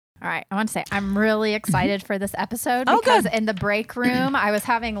All right. I want to say I'm really excited for this episode Oh, because good. in the break room, I was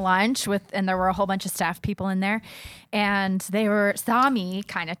having lunch and there were a whole bunch of staff people in there, and they saw me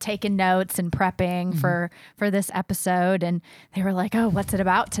kind of taking notes and prepping for this episode, and they were like, "Oh, what's it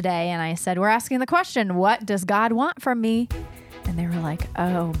about today?" And I said, "We're asking the question, what does God want from me?" And they were like,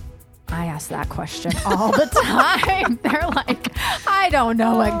 "Oh, I ask that question all the time." They're like, "I don't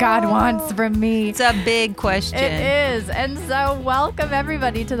know what God wants from me." It's a big question. It is. And so welcome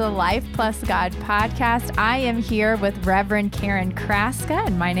everybody to the Life Plus God podcast. I am here with Reverend Karen Kraska,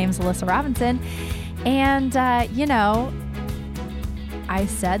 and my name's Alyssa Robinson. And, I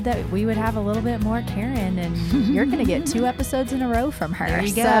said that we would have a little bit more Karen, and you're going to get 2 episodes in a row from her. There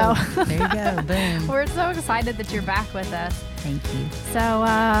you go. So There you go. Boom. we're so excited that you're back with us. Thank you. So,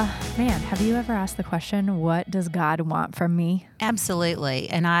 man, have you ever asked the question, what does God want from me? Absolutely.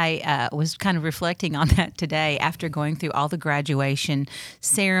 And I was kind of reflecting on that today after going through all the graduation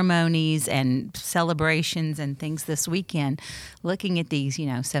ceremonies and celebrations and things this weekend, looking at these,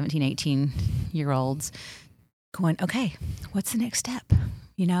 17, 18-year-olds going, okay, what's the next step?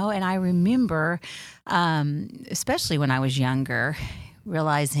 And I remember, especially when I was younger,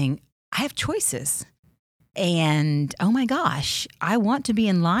 realizing I have choices. And oh my gosh, I want to be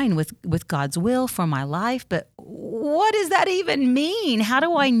in line with God's will for my life, but what does that even mean? How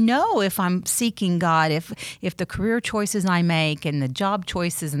do I know if I'm seeking God, if the career choices I make and the job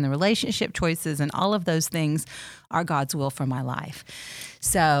choices and the relationship choices and all of those things are God's will for my life?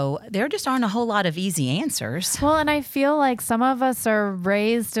 So there just aren't a whole lot of easy answers. Well, and I feel like some of us are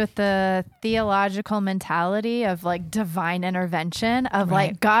raised with the theological mentality of like divine intervention of Right.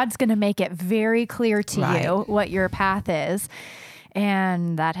 like God's going to make it very clear to Right. you what your path is.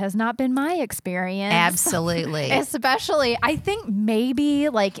 And that has not been my experience. Absolutely. Especially, I think maybe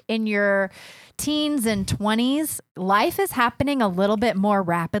like in your teens and 20s, life is happening a little bit more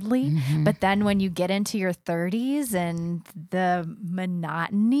rapidly. Mm-hmm. But then when you get into your 30s and the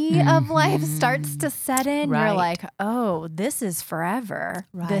monotony of life starts to set in, you're Right. like, oh, this is forever,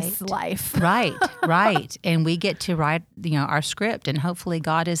 this Right. life. Right. And we get to write, our script, and hopefully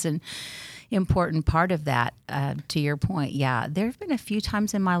God is an important part of that. To your point, yeah, there have been a few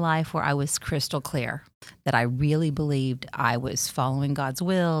times in my life where I was crystal clear that I really believed I was following God's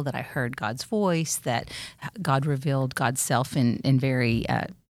will, that I heard God's voice, that God revealed God's self in very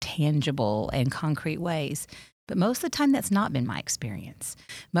tangible and concrete ways. But most of the time, that's not been my experience.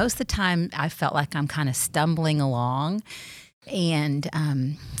 Most of the time, I felt like I'm kind of stumbling along. And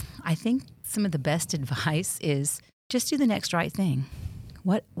I think some of the best advice is just do the next right thing.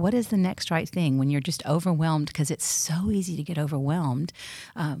 What is the next right thing when you're just overwhelmed? Because it's so easy to get overwhelmed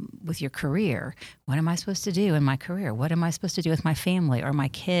with your career. What am I supposed to do in my career? What am I supposed to do with my family or my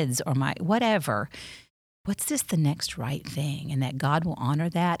kids or my whatever? What's this the next right thing? And that God will honor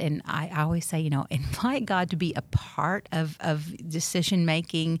that. And I always say, invite God to be a part of decision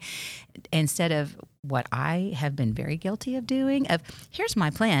making instead of what I have been very guilty of doing of, here's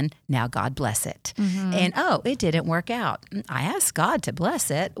my plan, now God bless it. And, it didn't work out. I asked God to bless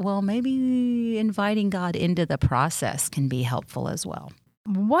it. Well, maybe inviting God into the process can be helpful as well.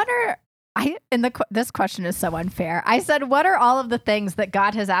 This question is so unfair. I said, what are all of the things that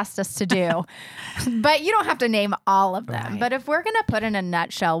God has asked us to do? But you don't have to name all of them. Right. But if we're going to put in a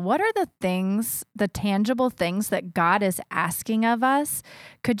nutshell, what are the tangible things that God is asking of us?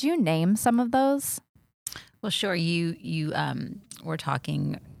 Could you name some of those? Well, sure. You were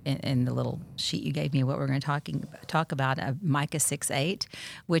talking in the little sheet you gave me what we're going to talk about, Micah 6:8,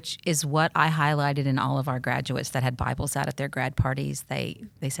 which is what I highlighted in all of our graduates that had Bibles out at their grad parties. They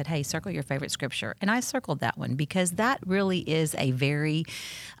said, hey, circle your favorite scripture. And I circled that one because that really is a very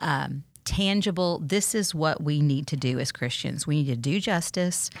tangible, this is what we need to do as Christians. We need to do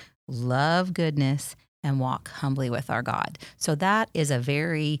justice, love goodness, and walk humbly with our God. So that is a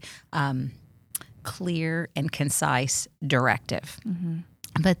very clear and concise directive.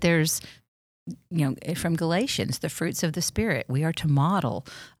 But there's, from Galatians, the fruits of the Spirit. We are to model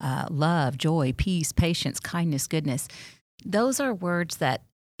love, joy, peace, patience, kindness, goodness. Those are words that,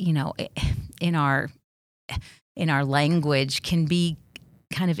 in our language can be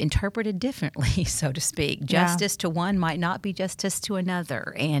kind of interpreted differently, so to speak. Justice to one might not be justice to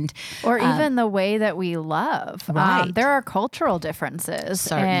another. Or even the way that we love. Right. There are cultural differences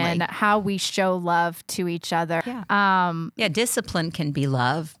Certainly. in how we show love to each other. Yeah. Discipline can be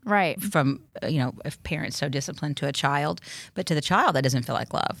love. Right. From, if parents show discipline to a child, but to the child, that doesn't feel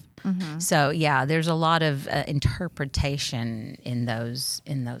like love. So, yeah, there's a lot of interpretation in those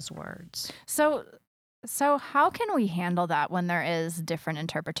words. So So how can we handle that when there is different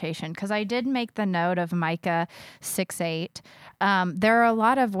interpretation? Because I did make the note of Micah 6:8. There are a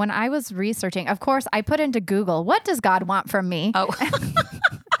lot of, when I was researching, of course, I put into Google, what does God want from me? Oh,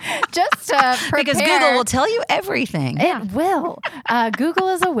 Just to prepare. because Google will tell you everything. It will. Google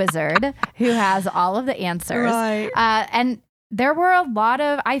is a wizard who has all of the answers. Right. And there were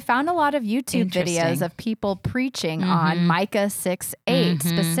I found a lot of YouTube videos of people preaching on Micah 6:8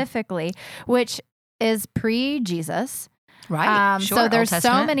 specifically, which is pre-Jesus. Right. Sure. So there's Old so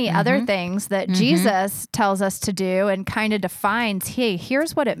Testament. many other things that Jesus tells us to do and kind of defines, hey,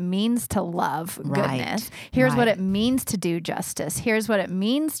 here's what it means to love goodness. Here's what it means to do justice. Here's what it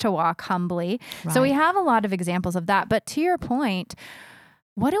means to walk humbly. So we have a lot of examples of that. But to your point,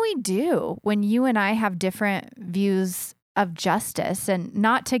 what do we do when you and I have different views of justice? And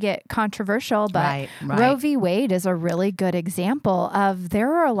not to get controversial, but Roe v. Wade is a really good example of,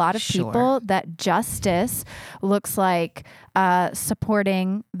 there are a lot of people that justice looks like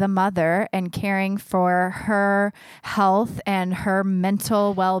supporting the mother and caring for her health and her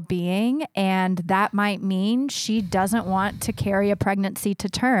mental well-being. And that might mean she doesn't want to carry a pregnancy to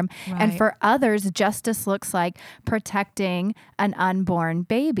term. And for others, justice looks like protecting an unborn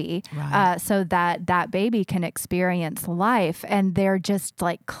baby so that that baby can experience life. And they're just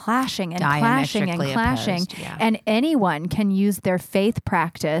like clashing and clashing and clashing. And anyone can use their faith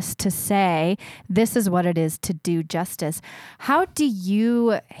practice to say, this is what it is to do justice. How do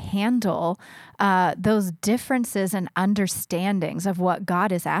you handle those differences and understandings of what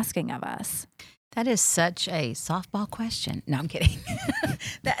God is asking of us? That is such a softball question. No, I'm kidding.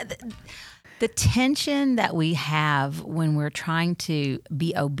 The tension that we have when we're trying to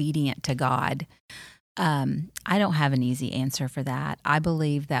be obedient to God, I don't have an easy answer for that. I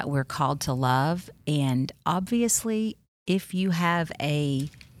believe that we're called to love. And obviously, if you have a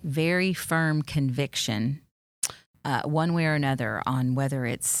very firm conviction, one way or another, on whether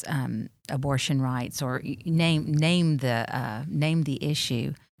it's abortion rights or name the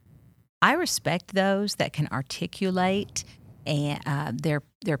issue, I respect those that can articulate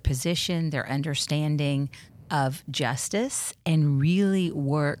their position, their understanding of justice, and really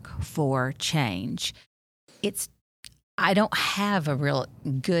work for change. I don't have a real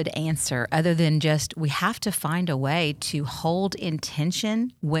good answer other than just we have to find a way to hold in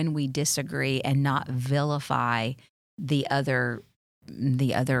tension when we disagree and not vilify the other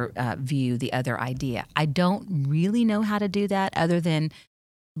view, the other idea. I don't really know how to do that other than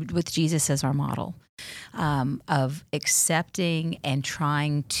with Jesus as our model, of accepting and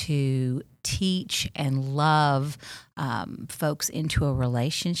trying to teach and love folks into a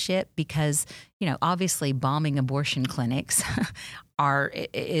relationship, because obviously bombing abortion clinics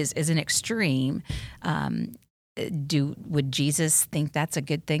is an extreme. Would Jesus think that's a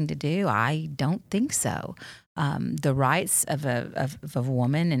good thing to do? I don't think so. The rights of a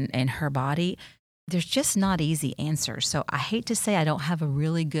woman and her body, there's just not easy answers. So I hate to say I don't have a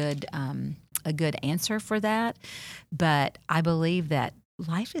really good answer for that, but I believe that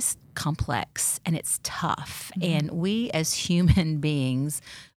life is complex and it's tough. And we as human beings,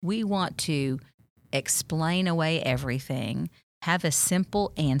 we want to explain away everything, have a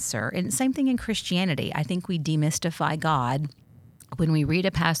simple answer. And same thing in Christianity. I think we demystify God when we read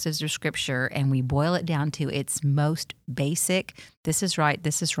a passage of Scripture and we boil it down to its most basic. This is right,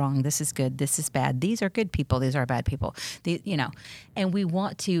 this is wrong, this is good, this is bad. These are good people, these are bad people. And we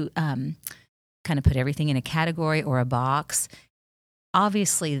want to kind of put everything in a category or a box.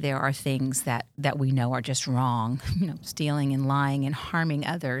 Obviously, there are things that we know are just wrong, stealing and lying and harming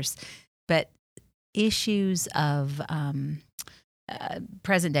others. But issues of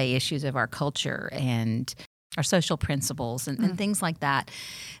present day issues of our culture and our social principles and things like that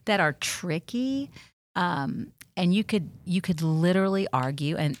are tricky. And you could literally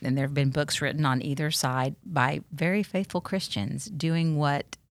argue, and there have been books written on either side by very faithful Christians doing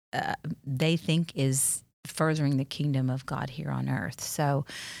what they think is furthering the kingdom of God here on earth. So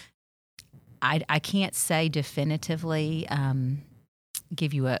I can't say definitively,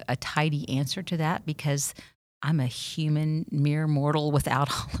 give you a tidy answer to that, because I'm a human, mere mortal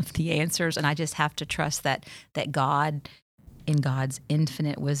without all of the answers. And I just have to trust that God, in God's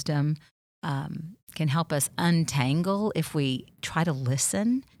infinite wisdom, can help us untangle if we try to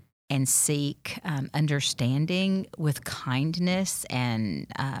listen and seek understanding with kindness. And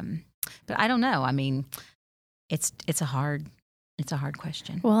but I don't know. I mean, it's a hard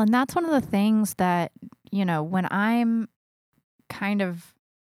question. Well, and that's one of the things that, when I'm kind of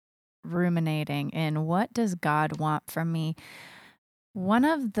ruminating in what does God want from me, one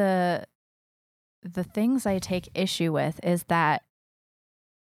of the things I take issue with is that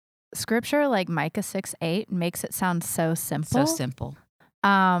scripture like Micah 6:8 makes it sound so simple. So simple.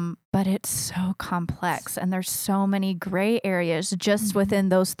 But it's so complex, and there's so many gray areas just within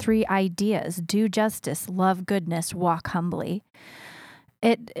those three ideas: do justice, love goodness, walk humbly.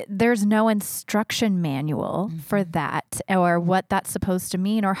 There's no instruction manual for that, or what that's supposed to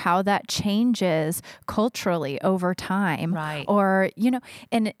mean, or how that changes culturally over time. Right. Or,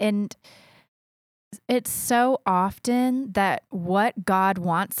 and it's so often that what God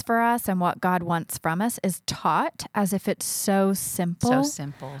wants for us and what God wants from us is taught as if it's so simple. So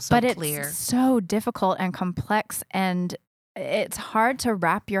simple, so but clear. It's so difficult and complex, and it's hard to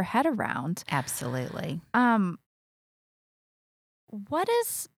wrap your head around. Absolutely. What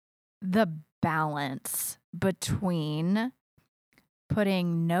is the balance between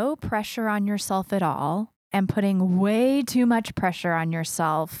putting no pressure on yourself at all and putting way too much pressure on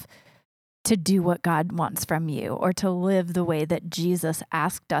yourself to do what God wants from you, or to live the way that Jesus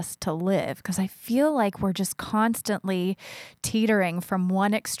asked us to live? Because I feel like we're just constantly teetering from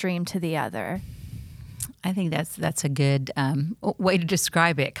one extreme to the other. I think that's a good way to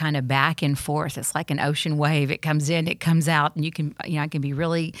describe it. Kind of back and forth. It's like an ocean wave. It comes in, it comes out, and I can be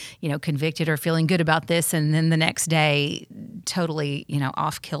really, convicted or feeling good about this, and then the next day, totally,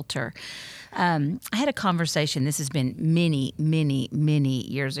 off kilter. I had a conversation. This has been many, many, many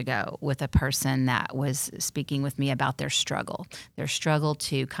years ago with a person that was speaking with me about their struggle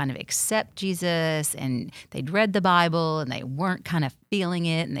to kind of accept Jesus, and they'd read the Bible and they weren't kind of feeling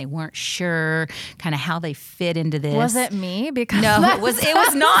it, and they weren't sure kind of how they fit into this. Was it me? Because no, it was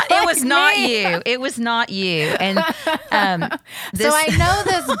not. Like it was not me. you. It was not you. And so I know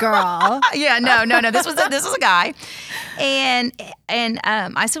this girl. Yeah, no. This was a guy, and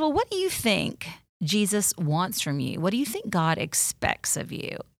I said, well, what do you think Jesus wants from you? What do you think God expects of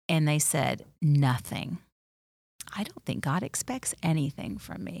you? And they said, nothing. I don't think God expects anything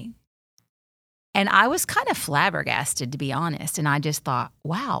from me. And I was kind of flabbergasted, to be honest. And I just thought,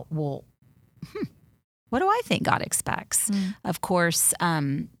 wow, well, what do I think God expects? Of course,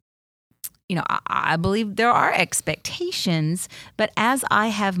 I believe there are expectations, but as I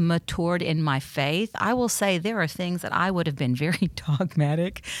have matured in my faith, I will say there are things that I would have been very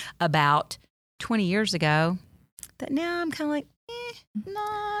dogmatic about 20 years ago that now I'm kind of like,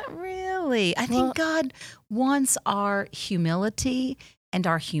 not really. I think God wants our humility and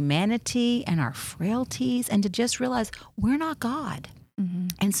our humanity and our frailties, and to just realize we're not God.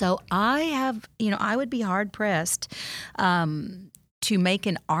 And so I would be hard pressed to make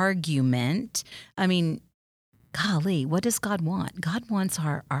an argument. I mean, golly, what does God want? God wants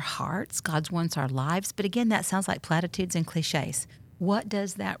our hearts. God wants our lives. But again, that sounds like platitudes and cliches. What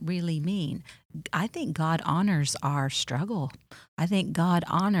does that really mean? I think God honors our struggle. I think God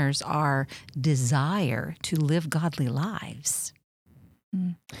honors our desire to live godly lives.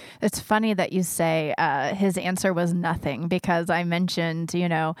 It's funny that you say his answer was nothing, because I mentioned,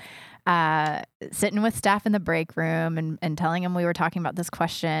 sitting with staff in the break room and telling him we were talking about this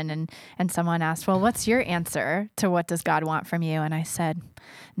question, and someone asked, well, what's your answer to what does God want from you? And I said,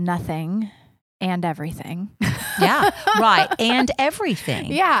 nothing and everything. Yeah, right. And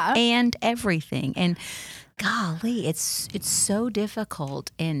everything. Yeah. And everything. And golly, it's so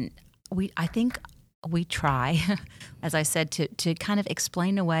difficult. And I think we try, as I said, to kind of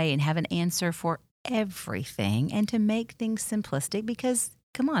explain away and have an answer for everything, and to make things simplistic, because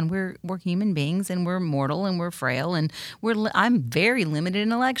come on, we're human beings, and we're mortal, and we're frail, and I'm very limited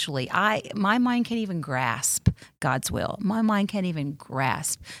intellectually. My mind can't even grasp God's will. My mind can't even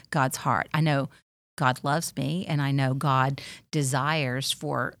grasp God's heart. I know God loves me, and I know God desires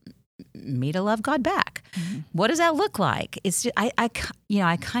for me to love God back. What does that look like? It's just,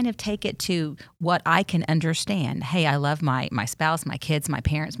 I kind of take it to what I can understand. Hey, I love my spouse, my kids, my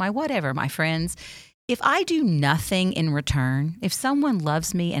parents, my whatever, my friends. If I do nothing in return, if someone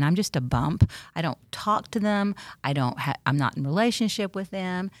loves me and I'm just a bump, I don't talk to them, I'm not in relationship with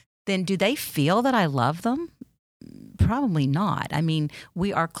them, then do they feel that I love them? Probably not. I mean,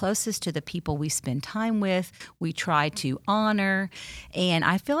 we are closest to the people we spend time with. We try to honor. And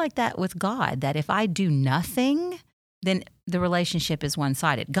I feel like that with God, that if I do nothing, then the relationship is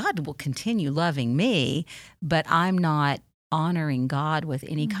one-sided. God will continue loving me, but I'm not honoring God with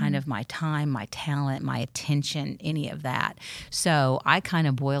any kind of my time, my talent, my attention, any of that. So I kind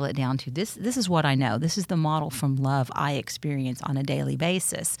of boil it down to this is what I know. This is the model from love I experience on a daily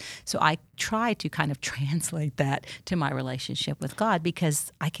basis. So I try to kind of translate that to my relationship with God,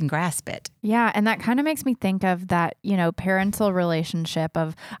 because I can grasp it. Yeah, and that kind of makes me think of that, parental relationship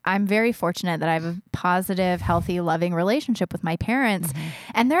of, I'm very fortunate that I have a positive, healthy, loving relationship with my parents.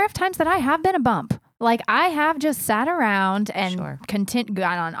 And there are times that I have been a bump. Like I have just sat around and Sure.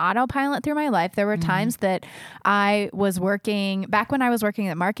 gone on autopilot through my life. There were times that I was working back when I was working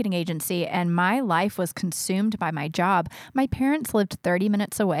at a marketing agency and my life was consumed by my job. My parents lived 30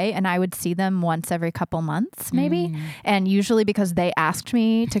 minutes away and I would see them once every couple months maybe. And usually because they asked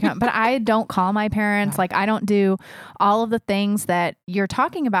me to come, but I don't call my parents. Like I don't do all of the things that you're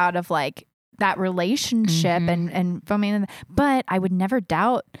talking about of like that relationship and but I would never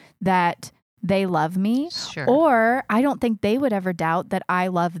doubt that they love me, Sure. or I don't think they would ever doubt that I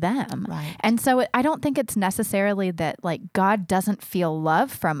love them. Right. And so I don't think it's necessarily that like God doesn't feel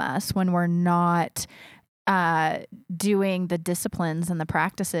love from us when we're not doing the disciplines and the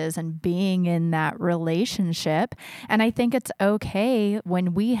practices and being in that relationship. And I think it's okay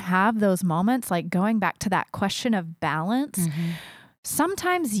when we have those moments, like going back to that question of balance.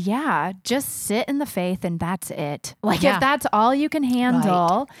 Sometimes, just sit in the faith and that's it. Like if that's all you can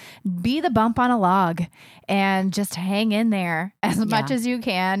handle, be the bump on a log and just hang in there as much as you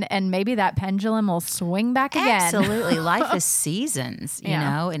can. And maybe that pendulum will swing back again. Absolutely. Life is seasons, you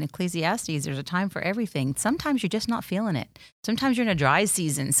know, in Ecclesiastes, there's a time for everything. Sometimes you're just not feeling it. Sometimes you're in a dry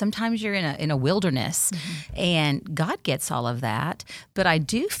season. Sometimes you're in a wilderness and God gets all of that. But I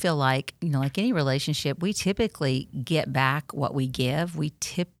do feel like, you know, like any relationship, we typically get back what we give.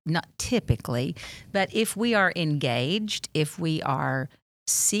 Not typically, but if we are engaged, if we are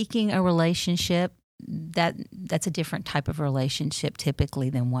seeking a relationship, that's a different type of relationship typically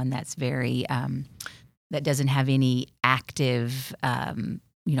than one that's very that doesn't have any active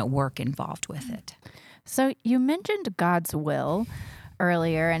work involved with it. So you mentioned God's will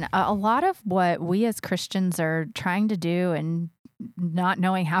earlier, and a lot of what we as Christians are trying to do and not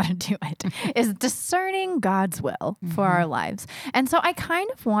knowing how to do it is discerning God's will for our lives. And so I kind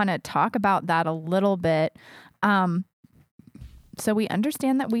of want to talk about that a little bit. So we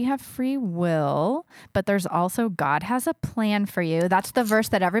understand that we have free will, but there's also God has a plan for you. That's the verse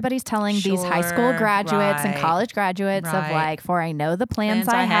that everybody's telling these high school graduates and college graduates of like, for I know the plans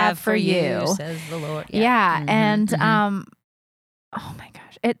I have for you, says the Lord. And oh my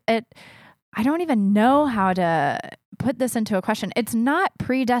gosh, I don't even know how to put this into a question. It's not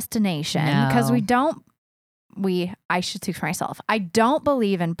predestination because I should speak for myself. I don't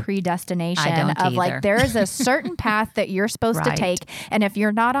believe in predestination of like there is a certain path that you're supposed to take. And if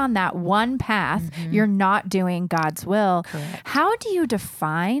you're not on that one path, you're not doing God's will. Correct. How do you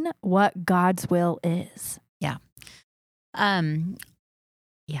define what God's will is?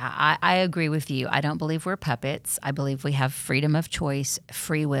 I agree with you. I don't believe we're puppets. I believe we have freedom of choice,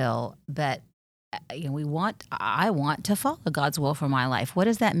 free will, but I want to follow God's will for my life. What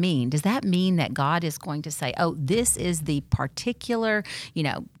does that mean? Does that mean that God is going to say, "Oh, this is the particular,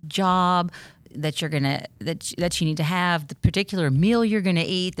 job that that you need to have, the particular meal you're going to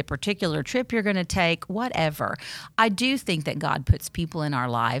eat, the particular trip you're going to take, whatever." I do think that God puts people in our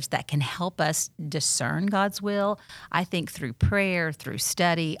lives that can help us discern God's will. I think through prayer, through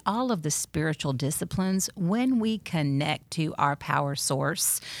study, all of the spiritual disciplines, when we connect to our power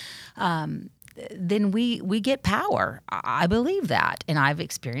source, then we get power. I believe that. And I've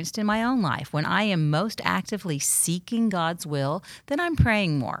experienced in my own life. When I am most actively seeking God's will, then I'm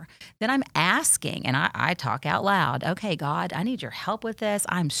praying more. Then I'm asking, and I talk out loud. Okay, God, I need your help with this.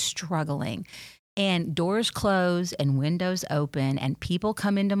 I'm struggling. And doors close and windows open and people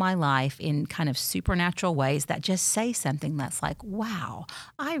come into my life in kind of supernatural ways that just say something that's like, wow,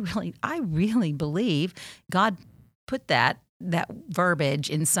 I really believe God put that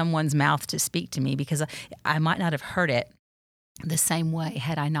verbiage in someone's mouth to speak to me, because I might not have heard it the same way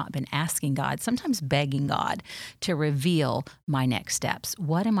had I not been asking God, sometimes begging God to reveal my next steps.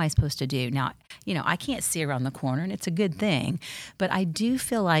 What am I supposed to do? Now, I can't see around the corner, and it's a good thing, but I do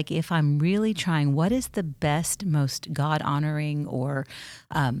feel like if I'm really trying, what is the best, most God-honoring or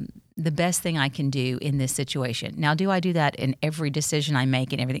the best thing I can do in this situation? Now, do I do that in every decision I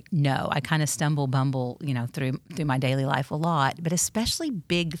make and everything? No, I kind of bumble, through my daily life a lot, but especially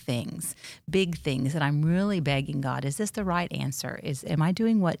big things that I'm really begging God, is this the right answer? Am I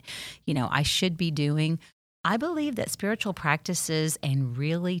doing what, I should be doing? I believe that spiritual practices and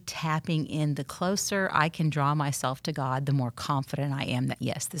really tapping in, the closer I can draw myself to God, the more confident I am that,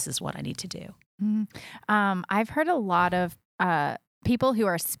 yes, this is what I need to do. I've heard a lot of people who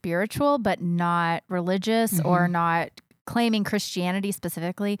are spiritual but not religious or not claiming Christianity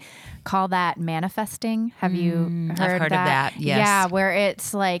specifically call that manifesting. Have you heard I've heard of that? Yes. Yeah, where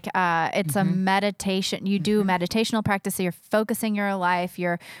it's like it's a meditation. You do meditational practice. So you're focusing your life.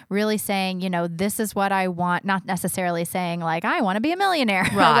 You're really saying, this is what I want. Not necessarily saying like I want to be a millionaire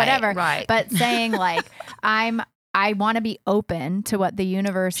or whatever. Right. But saying like I want to be open to what the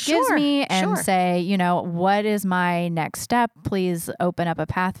universe gives Sure, me and sure. say, you know, what is my next step? Please open up a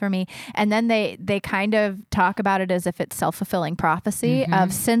path for me. And then they kind of talk about it as if it's self-fulfilling prophecy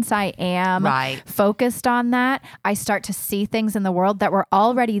of, since I am Right. focused on that, I start to see things in the world that were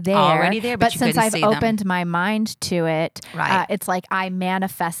already there. But you since couldn't I've see them. opened my mind to it, Right. it's like I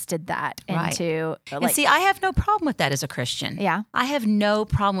manifested that Right. into And see, I have no problem with that as a Christian. Yeah. I have no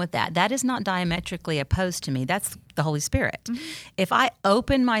problem with that. That is not diametrically opposed to me. That's the Holy Spirit. If I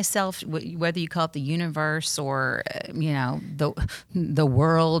open myself, whether you call it the universe or, the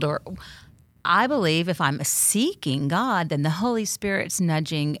world, or I believe if I'm seeking God, then the Holy Spirit's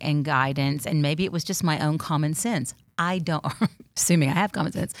nudging and guidance, and maybe it was just my own common sense. I don't, assuming I have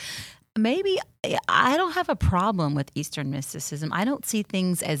common sense, maybe I don't have a problem with Eastern mysticism. I don't see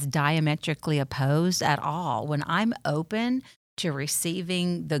things as diametrically opposed at all. When I'm open to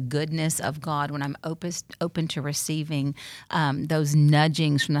receiving the goodness of God, when I'm open to receiving those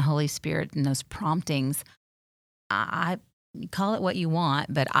nudgings from the Holy Spirit and those promptings, I call it what you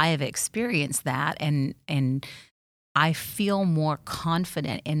want, but I have experienced that, and I feel more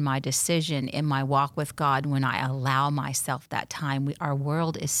confident in my decision, in my walk with God, when I allow myself that time. Our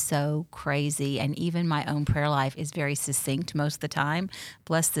world is so crazy, and even my own prayer life is very succinct most of the time.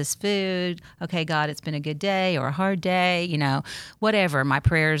 Bless this food. Okay, God, it's been a good day or a hard day, whatever. My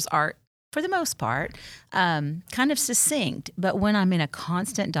prayers are, for the most part, kind of succinct. But when I'm in a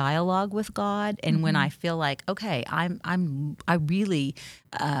constant dialogue with God, and when I feel like, okay, I really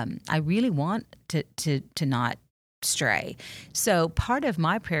want to not stray. So part of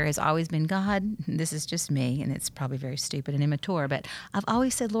my prayer has always been, God, this is just me, and it's probably very stupid and immature, but I've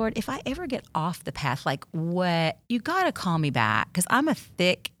always said, Lord, if I ever get off the path, like, what, you got to call me back, because I'm a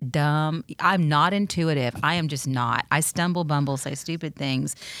thick, dumb, I'm not intuitive. I am just not. I stumble, bumble, say stupid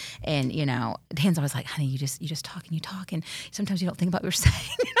things. And, Dan's always like, honey, you just talk and you talk, and sometimes you don't think about what you're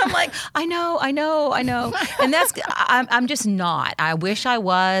saying. And I'm like, I know. And I'm just not. I wish I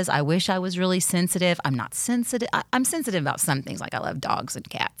was. I wish I was really sensitive. I'm not sensitive. I'm sensitive about some things, like I love dogs and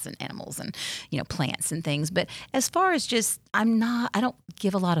cats and animals and, plants and things. But as far as just, I don't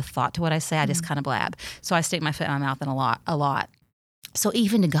give a lot of thought to what I say. I just kind of blab. So I stick my foot in my mouth a lot. So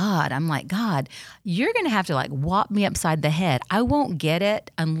even to God, I'm like, God, you're going to have to whop me upside the head. I won't get it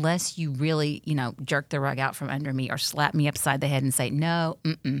unless you really, jerk the rug out from under me or slap me upside the head and say, no,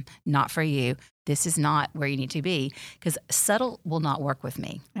 not for you. This is not where you need to be, because subtle will not work with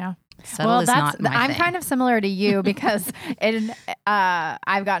me. Yeah. Subtle is not my I'm thing. kind of similar to you because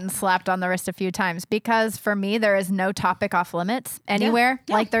I've gotten slapped on the wrist a few times, because for me, there is no topic off limits anywhere.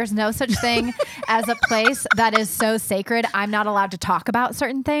 Yeah. Like, there's no such thing as a place that is so sacred I'm not allowed to talk about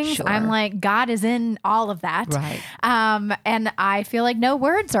certain things. Sure. I'm like, God is in all of that. Right. And I feel like no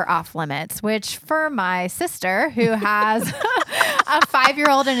words are off limits, which for my sister, who has a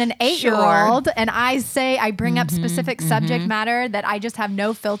 5-year-old and an 8-year-old, and I bring up specific subject matter that I just have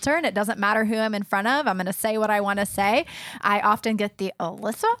no filter, and it doesn't matter who I'm in front of. I'm going to say what I want to say. I often get the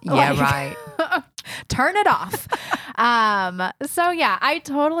Alyssa. Yeah, right. Turn it off. So yeah, I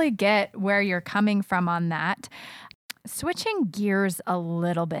totally get where you're coming from on that. Switching gears a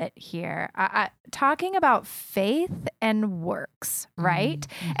little bit here, talking about faith and works, right?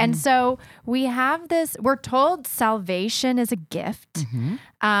 Mm-hmm. And so we have this, we're told salvation is a gift.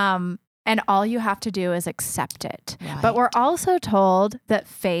 And all you have to do is accept it. Right. But we're also told that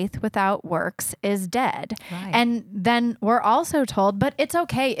faith without works is dead. Right. And then we're also told, but it's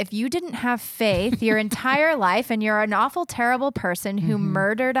okay if you didn't have faith your entire life and you're an awful, terrible person who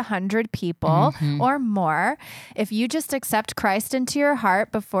murdered 100 people or more. If you just accept Christ into your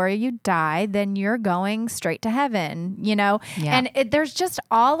heart before you die, then you're going straight to heaven, Yeah. And there's just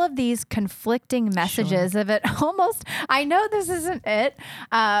all of these conflicting messages of it. Almost, I know this isn't it,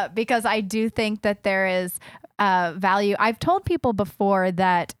 because I do think that there is value. I've told people before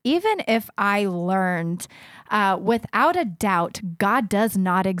that even if I learned without a doubt God does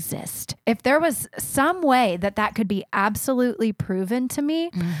not exist, if there was some way that could be absolutely proven to me,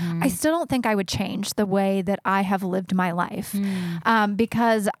 I still don't think I would change the way that I have lived my life,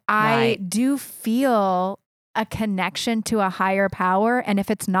 because I do feel a connection to a higher power. And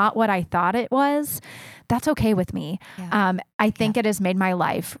if it's not what I thought it was, that's okay with me. Yeah. I think it has made my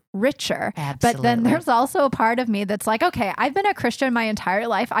life richer. Absolutely. But then there's also a part of me that's like, okay, I've been a Christian my entire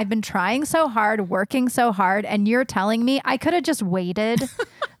life. I've been trying so hard, working so hard, and you're telling me I could have just waited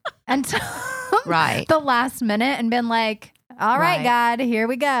until the last minute and been like, all right, God, here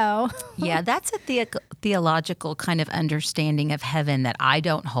we go. Yeah, that's a theological kind of understanding of heaven that I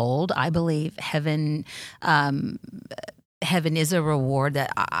don't hold. I believe heaven is a reward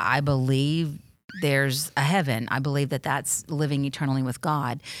that I believe there's a heaven. I believe that that's living eternally with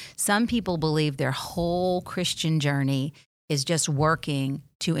God. Some people believe their whole Christian journey is just working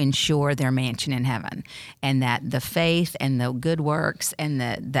to ensure their mansion in heaven, and that the faith and the good works and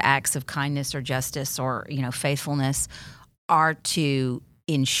the acts of kindness or justice or, faithfulness are to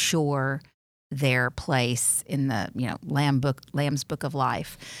ensure their place in the, Lamb's book of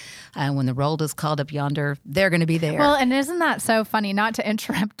life. When the roll is called up yonder, they're going to be there. Well, and isn't that so funny? Not to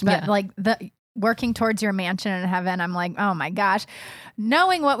interrupt, but the working towards your mansion in heaven, I'm like, oh my gosh,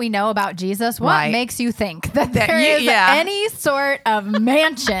 knowing what we know about Jesus, what makes you think that there is any sort of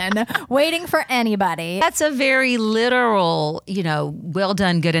mansion waiting for anybody? That's a very literal, well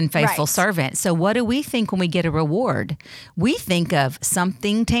done, good and faithful servant. So what do we think when we get a reward? We think of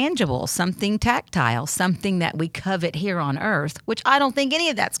something tangible, something tactile, something that we covet here on earth, which I don't think any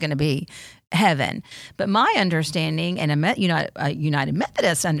of that's going to be heaven. But my understanding and a United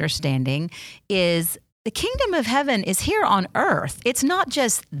Methodist understanding is the kingdom of heaven is here on earth. It's not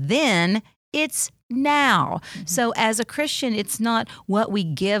just then, it's now. Mm-hmm. So as a Christian, it's not what we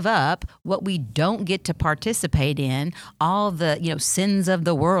give up, what we don't get to participate in, all the, sins of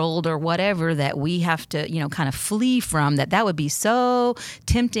the world or whatever that we have to, kind of flee from, that would be so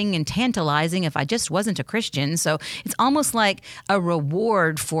tempting and tantalizing if I just wasn't a Christian. So it's almost like a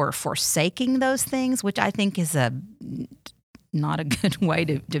reward for forsaking those things, which I think is not a good way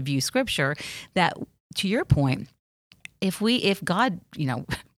to view Scripture. That, to your point, if God,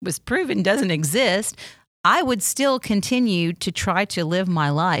 was proven doesn't exist, I would still continue to try to live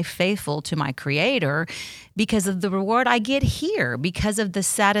my life faithful to my Creator because of the reward I get here, because of the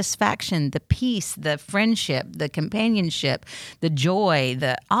satisfaction, the peace, the friendship, the companionship, the joy,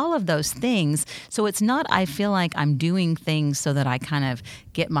 all of those things. So it's not, I feel like I'm doing things so that I kind of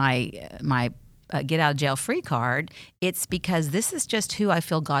get my get out of jail free card. It's because this is just who I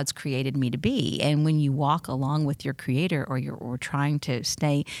feel God's created me to be. And when you walk along with your Creator, or you're trying to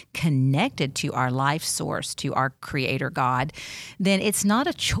stay connected to our life source, to our Creator God, then it's not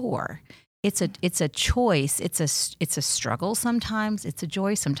a chore. It's a choice. It's a struggle sometimes. It's a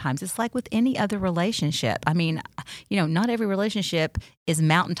joy sometimes. It's like with any other relationship. I mean, not every relationship is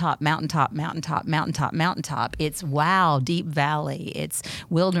mountaintop, mountaintop, mountaintop, mountaintop, mountaintop. It's deep valley. It's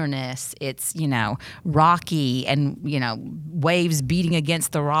wilderness. It's, rocky and, waves beating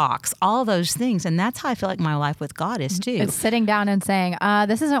against the rocks, all those things. And that's how I feel like my life with God is too. It's sitting down and saying,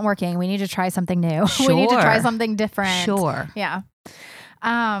 this isn't working. We need to try something new. Sure. We need to try something different. Sure. Yeah.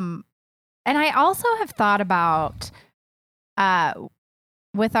 And I also have thought about,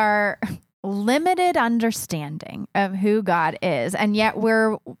 with our limited understanding of who God is, and yet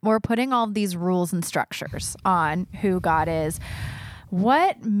we're putting all of these rules and structures on who God is.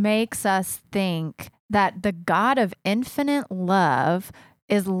 What makes us think that the God of infinite love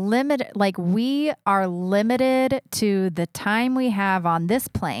is limited, like we are limited to the time we have on this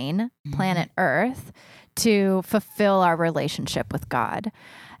plane, planet Earth, to fulfill our relationship with God?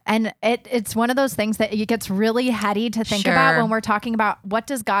 And it's one of those things that it gets really heady to think about when we're talking about what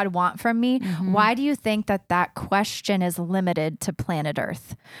does God want from me? Mm-hmm. Why do you think that question is limited to planet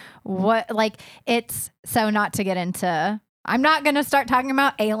Earth? So not to get into, I'm not going to start talking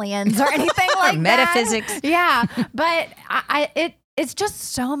about aliens or anything like metaphysics. That. Yeah. But it's just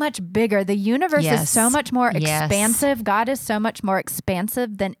so much bigger. The universe is so much more expansive. Yes. God is so much more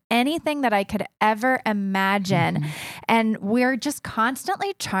expansive than anything that I could ever imagine. Mm-hmm. And we're just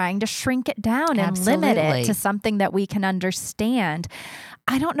constantly trying to shrink it down and limit it to something that we can understand.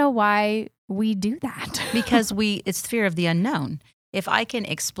 I don't know why we do that. Because it's fear of the unknown. If I can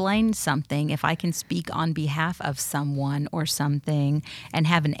explain something, if I can speak on behalf of someone or something and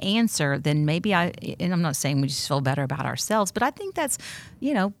have an answer, then maybe and I'm not saying we just feel better about ourselves, but I think that's,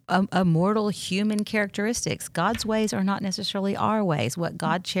 a mortal human characteristics. God's ways are not necessarily our ways. What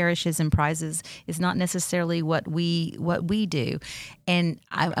God cherishes and prizes is not necessarily what we do. And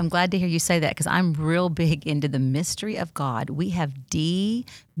I'm glad to hear you say that, because I'm real big into the mystery of God. We have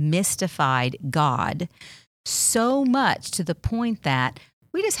demystified God so much to the point that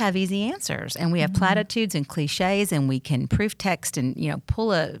we just have easy answers, and we have platitudes and cliches, and we can proof text and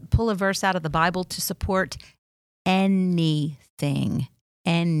pull a verse out of the Bible to support anything.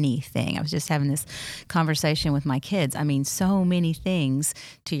 I was just having this conversation with my kids. I mean, so many things,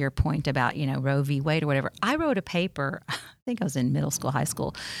 to your point about, Roe v. Wade or whatever. I wrote a paper, I think I was in middle school, high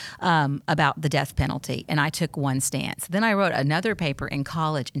school, about the death penalty, and I took one stance. Then I wrote another paper in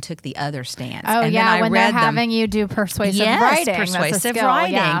college and took the other stance. Oh, and yeah, then I when read they're having you do persuasive writing. Persuasive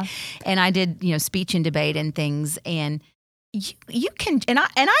writing. Yeah. And I did, speech and debate and things, and you can, and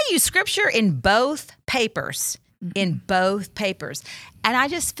I use Scripture in both papers. in both papers. And I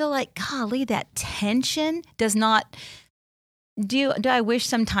just feel like, golly, that tension does not... Do I wish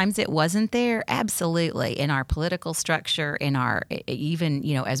sometimes it wasn't there? Absolutely. In our political structure, in our, even,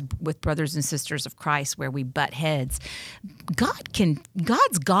 as with brothers and sisters of Christ where we butt heads,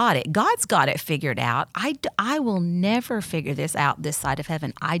 God's got it. God's got it figured out. I will never figure this out this side of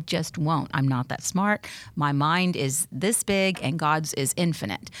heaven. I just won't. I'm not that smart. My mind is this big and God's is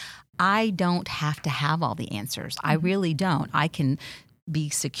infinite. I don't have to have all the answers. I really don't. I can be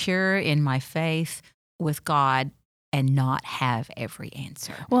secure in my faith with God and not have every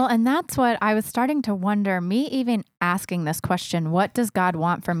answer. Well, and that's what I was starting to wonder, me even asking this question, what does God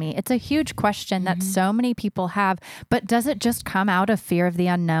want from me? It's a huge question that so many people have, but does it just come out of fear of the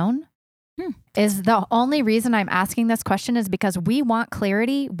unknown? Is the only reason I'm asking this question is because we want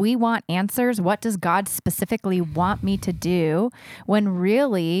clarity. We want answers. What does God specifically want me to do? When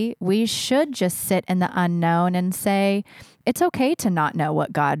really we should just sit in the unknown and say, it's okay to not know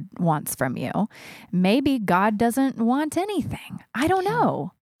what God wants from you. Maybe God doesn't want anything. I don't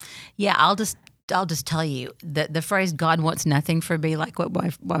know. Yeah, I'll just tell you that the phrase "God wants nothing for me," like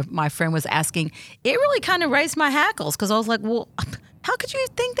what my friend was asking, it really kind of raised my hackles because I was like, well, how could you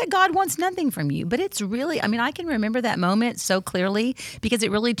think that God wants nothing from you? But it's really, I can remember that moment so clearly because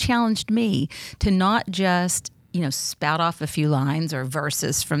it really challenged me to not just, spout off a few lines or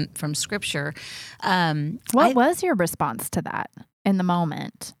verses from Scripture. What was your response to that in the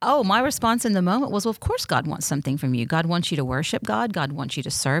moment? Oh, my response in the moment was, well, of course God wants something from you. God wants you to worship God. God wants you to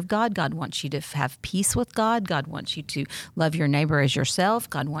serve God. God wants you to have peace with God. God wants you to love your neighbor as yourself.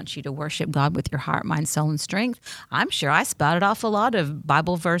 God wants you to worship God with your heart, mind, soul, and strength. I'm sure I spouted off a lot of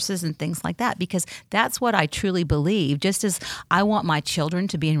Bible verses and things like that because that's what I truly believe. Just as I want my children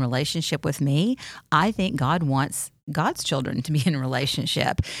to be in relationship with me, I think God wants God's children to be in a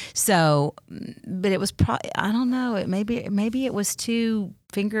relationship. So, but it was probably, I don't know, maybe it was too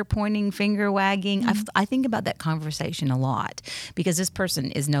finger pointing, finger wagging. I think about that conversation a lot because this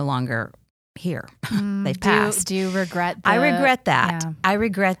person is no longer here. They've passed. Do you regret I regret that. Yeah. I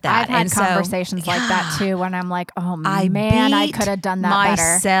regret that. I've had conversations like that too when I'm like, oh man, I could have done that better.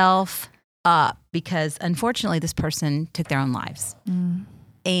 Myself up because unfortunately this person took their own lives.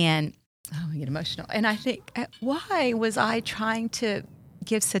 And I get emotional. And I think, why was I trying to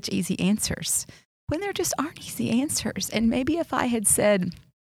give such easy answers when there just aren't easy answers? And maybe if I had said,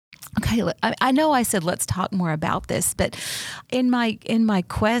 okay, I know I said, let's talk more about this, but in my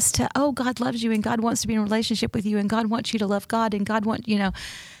quest to, God loves you and God wants to be in a relationship with you and God wants you to love God and God wants,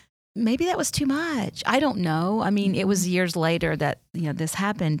 maybe that was too much. I don't know. It was years later that, this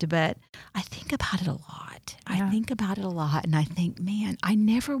happened, but I think about it a lot. I think about it a lot and I think, man, I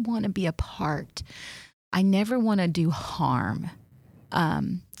never want to be a part. I never want to do harm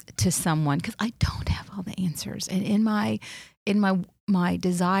to someone because I don't have all the answers. And in my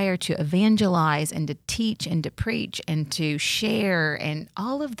desire to evangelize and to teach and to preach and to share and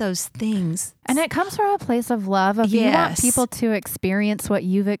all of those things. And it comes from a place of love of you want people to experience what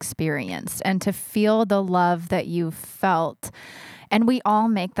you've experienced and to feel the love that you've felt. And we all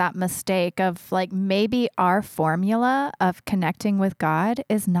make that mistake of like maybe our formula of connecting with God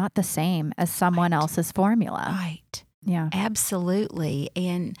is not the same as someone else's formula. Right. Yeah, absolutely.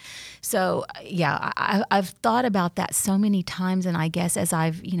 And so, I've thought about that so many times. And I guess as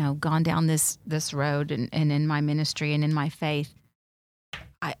I've, gone down this road and in my ministry and in my faith,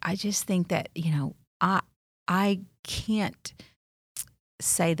 I just think that, I can't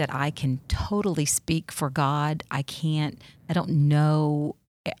say that I can totally speak for God. I don't know,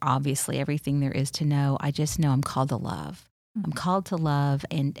 obviously, everything there is to know. I just know I'm called to love. I'm called to love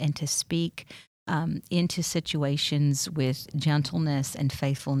and to speak into situations with gentleness and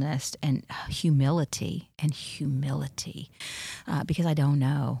faithfulness and humility because I don't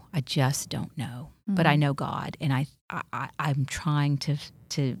know. I just don't know. But I know God, and I'm trying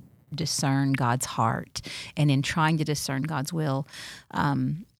to discern God's heart, and in trying to discern God's will,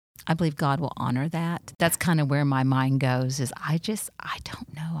 I believe God will honor that. That's kind of where my mind goes is I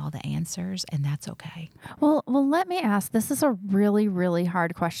don't know all the answers, and that's okay. Well, let me ask, this is a really, really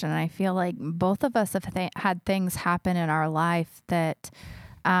hard question. And I feel like both of us have had things happen in our life that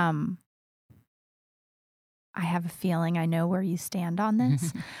I have a feeling I know where you stand on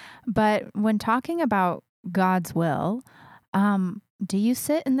this. But when talking about God's will, do you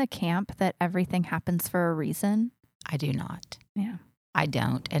sit in the camp that everything happens for a reason? I do not. Yeah. I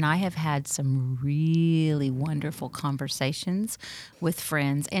don't. And I have had some really wonderful conversations with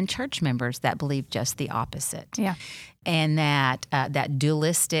friends and church members that believe just the opposite. Yeah. And that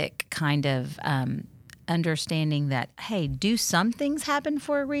dualistic kind of understanding that, hey, do some things happen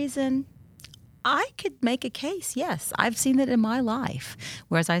for a reason? I could make a case, yes. I've seen it in my life.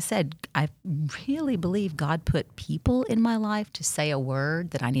 Whereas I said, I really believe God put people in my life to say a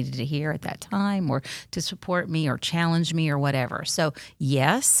word that I needed to hear at that time, or to support me or challenge me or whatever. So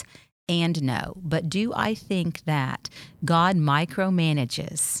yes and no. But do I think that God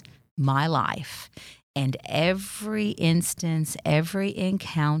micromanages my life? And every instance, every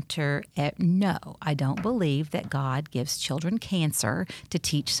encounter, no, I don't believe that God gives children cancer to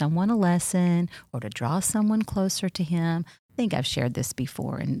teach someone a lesson or to draw someone closer to Him. I think I've shared this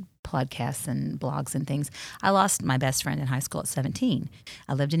before in podcasts and blogs and things. I lost my best friend in high school at 17.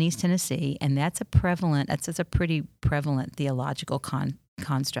 I lived in East Tennessee, and that's a pretty prevalent theological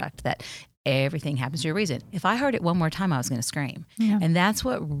construct that everything happens for a reason. If I heard it one more time, I was going to scream. Yeah. And that's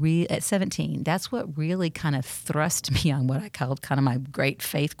what at 17, that's what really kind of thrust me on what I called kind of my great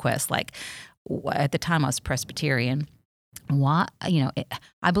faith quest. Like, at the time I was Presbyterian. Why,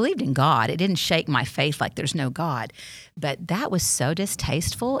 I believed in God. It didn't shake my faith like there's no God. But that was so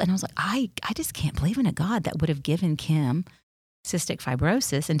distasteful. And I was like, I just can't believe in a God that would have given Kim cystic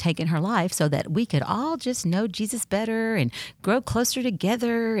fibrosis and taken her life so that we could all just know Jesus better and grow closer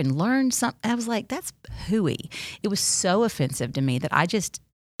together and learn something. I was like, that's hooey. It was so offensive to me that I just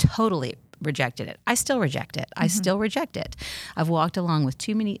totally rejected it. I still reject it. I still reject it. I've walked alongside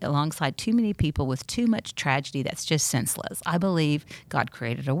too many people with too much tragedy that's just senseless. I believe God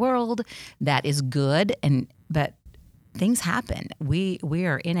created a world that is good, but things happen. We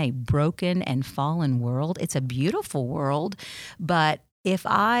are in a broken and fallen world. It's a beautiful world, but if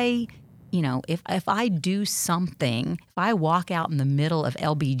I do something, if I walk out in the middle of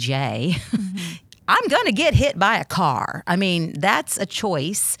LBJ, I'm going to get hit by a car. I mean, that's a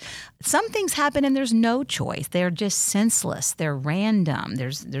choice. Some things happen and there's no choice. They're just senseless. They're random.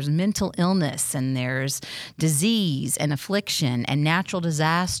 There's mental illness, and there's disease and affliction and natural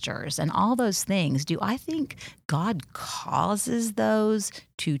disasters and all those things. Do I think God causes those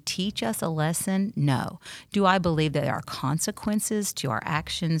to teach us a lesson? No. Do I believe that there are consequences to our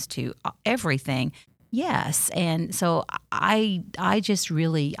actions, to everything? Yes. And so I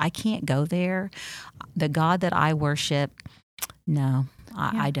can't go there. The God that I worship, no,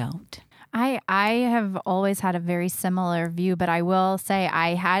 I don't. I have always had a very similar view, but I will say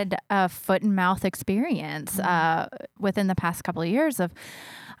I had a foot and mouth experience within the past couple of years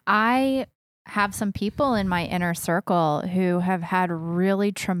I have some people in my inner circle who have had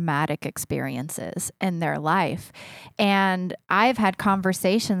really traumatic experiences in their life. And I've had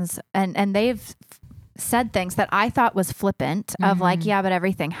conversations and they've said things that I thought was flippant of like, yeah, but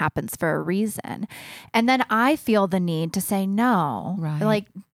everything happens for a reason. And then I feel the need to say, no, like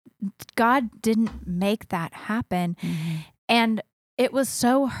God didn't make that happen. And it was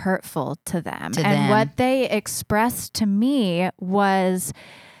so hurtful to them. What they expressed to me was,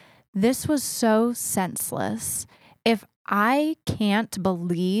 this was so senseless. If I can't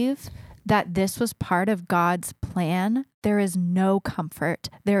believe that this was part of God's plan, there is no comfort.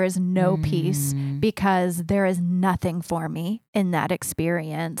 There is no peace, because there is nothing for me in that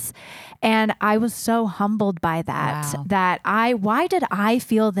experience. And I was so humbled by that, why did I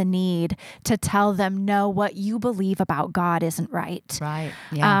feel the need to tell them, no, what you believe about God isn't right? Right.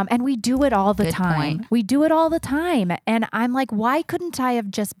 Yeah. And we do it all the Good time. point. We do it all the time. And I'm like, why couldn't I have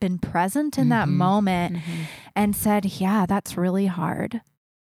just been present in that moment and said, yeah, that's really hard.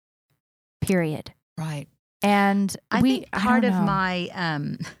 Period. Right. And I think part of my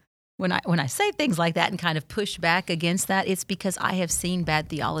when I say things like that and kind of push back against that, it's because I have seen bad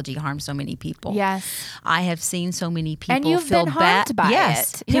theology harm so many people. Yes. I have seen so many people and you've feel been harmed by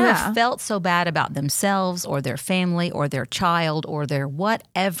it. Yeah. Who have felt so bad about themselves or their family or their child or their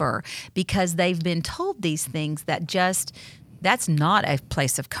whatever, because they've been told these things that just, that's not a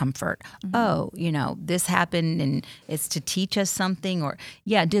place of comfort. Oh, this happened and it's to teach us something. Or,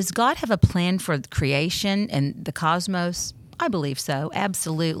 does God have a plan for creation and the cosmos? I believe so,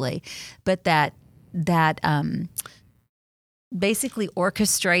 absolutely. But that basically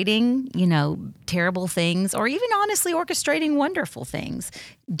orchestrating, terrible things, or even honestly orchestrating wonderful things.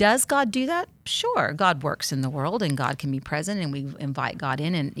 Does God do that? Sure. God works in the world and God can be present and we invite God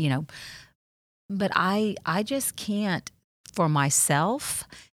in and, but I just can't, for myself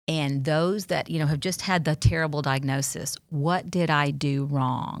and those that, have just had the terrible diagnosis. What did I do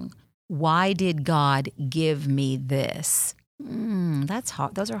wrong? Why did God give me this? That's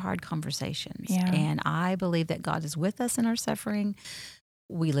hard. Those are hard conversations. Yeah. And I believe that God is with us in our suffering.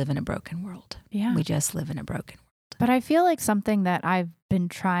 We live in a broken world. Yeah. We just live in a broken world. But I feel like something that I've been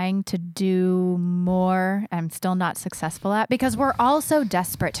trying to do more, I'm still not successful at, because we're all so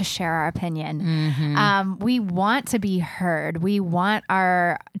desperate to share our opinion. We want to be heard. We want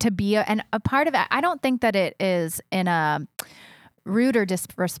to be and a part of it. I don't think that it is in a rude or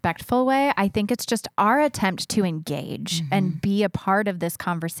disrespectful way. I think it's just our attempt to engage and be a part of this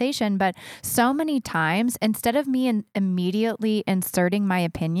conversation. But so many times, instead of me immediately inserting my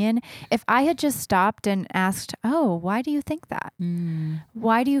opinion, if I had just stopped and asked, oh, why do you think that?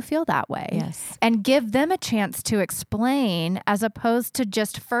 Why do you feel that way? Yes. And give them a chance to explain, as opposed to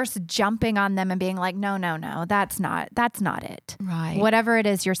just first jumping on them and being like, no, that's not it. Right. Whatever it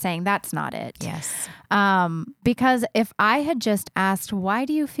is you're saying, that's not it. Yes. Because if I had just asked, why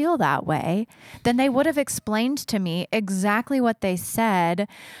do you feel that way? Then they would have explained to me exactly what they said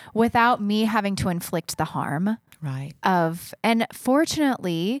without me having to inflict the harm. Right. And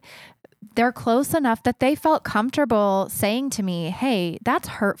fortunately, they're close enough that they felt comfortable saying to me, hey, that's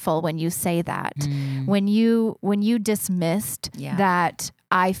hurtful when you say that. When you dismissed that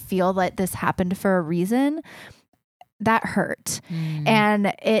I feel that this happened for a reason, that hurt.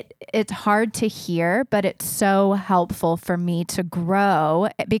 And it's hard to hear, but it's so helpful for me to grow,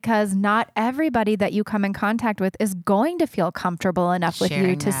 because not everybody that you come in contact with is going to feel comfortable enough with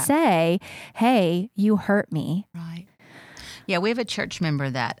you to say, hey, you hurt me. Right. Yeah, we have a church member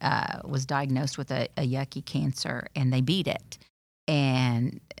that was diagnosed with a yucky cancer, and they beat it.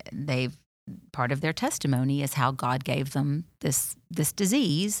 And part of their testimony is how God gave them this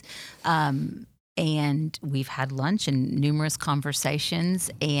disease. And we've had lunch and numerous conversations,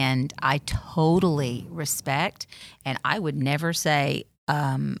 and I totally respect, and I would never say,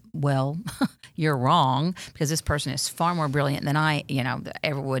 well, you're wrong, because this person is far more brilliant than I,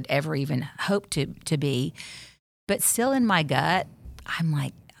 would ever even hope to be. But still in my gut, I'm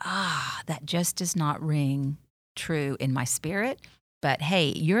like, that just does not ring true in my spirit. But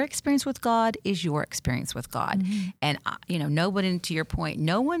hey, your experience with God is your experience with God. And, nobody, to your point,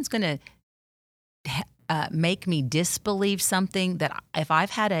 no one's going to make me disbelieve something that if I've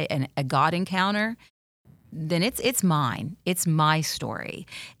had a God encounter, then it's mine. It's my story.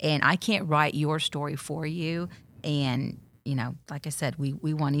 And I can't write your story for you. And, like I said,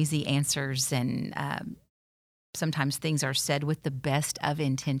 we want easy answers, and sometimes things are said with the best of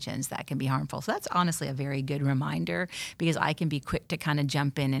intentions that can be harmful. So that's honestly a very good reminder, because I can be quick to kind of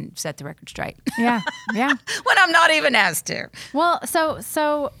jump in and set the record straight. Yeah. When I'm not even asked to. Well,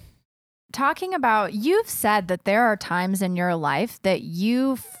 so talking about, you've said that there are times in your life that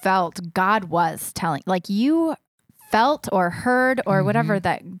you felt God was telling, like you felt or heard or whatever,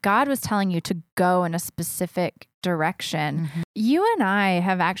 that God was telling you to go in a specific direction. You and I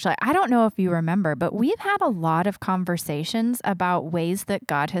have actually, I don't know if you remember, but we've had a lot of conversations about ways that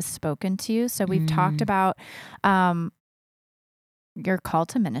God has spoken to you. So we've talked about your call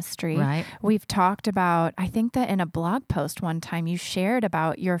to ministry. Right. We've talked about, I think that in a blog post one time you shared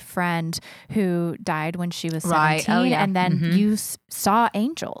about your friend who died when she was 17. Right. Oh, yeah. And then you saw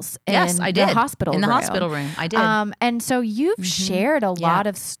angels Yes, I in did. the hospital In the room. hospital room. I did. And so you've shared a lot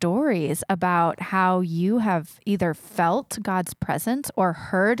of stories about how you have either felt God's presence or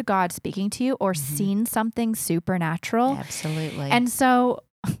heard God speaking to you or seen something supernatural. Absolutely. And so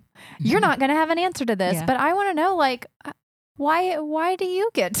you're not going to have an answer to this, but I want to know, like, why do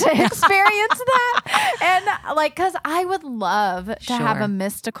you get to experience that? And because I would love to have a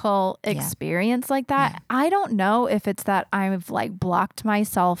mystical experience like that. Yeah. I don't know if it's that I've blocked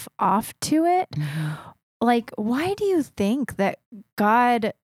myself off to it. Why do you think that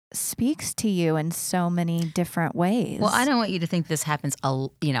God speaks to you in so many different ways? Well, I don't want you to think this happens,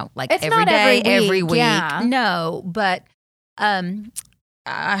 it's every not day, every week. Yeah. No, but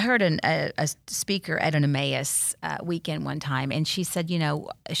I heard a speaker at an Emmaus weekend one time, and she said,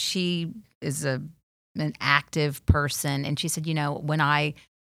 she is an active person, and she said, when I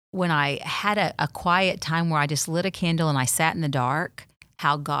had a quiet time where I just lit a candle and I sat in the dark,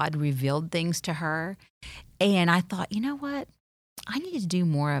 how God revealed things to her. And I thought, you know what? I need to do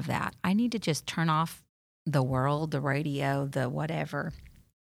more of that. I need to just turn off the world, the radio, the whatever,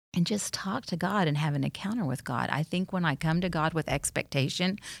 and just talk to God and have an encounter with God. I think when I come to God with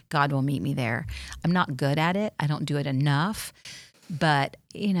expectation, God will meet me there. I'm not good at it. I don't do it enough. But,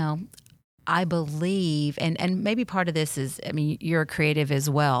 I believe, and maybe part of this is, you're a creative as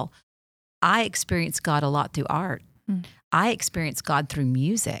well. I experience God a lot through art. I experience God through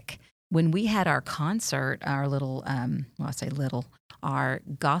music. When we had our concert, our little, our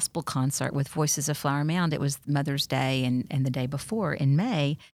gospel concert with Voices of Flower Mound, it was Mother's Day and the day before in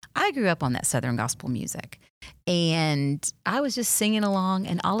May. I grew up on that Southern gospel music. And I was just singing along,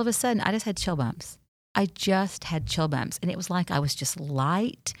 and all of a sudden, I just had chill bumps. I just had chill bumps, and it was like I was just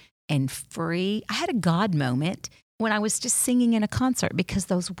light and free. I had a God moment when I was just singing in a concert because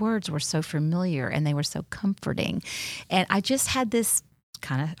those words were so familiar and they were so comforting. And I just had this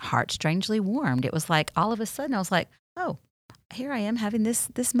kind of heart strangely warmed. It was like all of a sudden I was like, oh, here I am having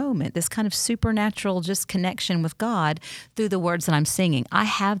this moment, this kind of supernatural just connection with God through the words that I'm singing. I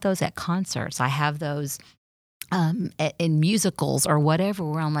have those at concerts. I have those in musicals or whatever,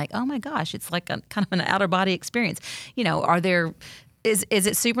 where I'm like, oh my gosh, it's like a kind of an outer body experience. Is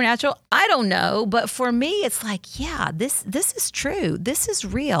it supernatural? I don't know, but for me, it's like, yeah, this is true. This is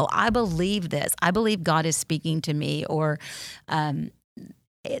real. I believe this. I believe God is speaking to me. Or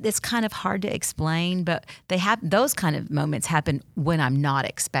it's kind of hard to explain, but those kind of moments happen when I'm not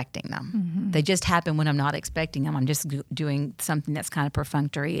expecting them. Mm-hmm. They just happen when I'm not expecting them. I'm just doing something that's kind of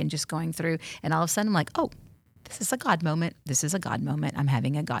perfunctory and just going through, and all of a sudden I'm like, oh, this is a God moment. This is a God moment. I'm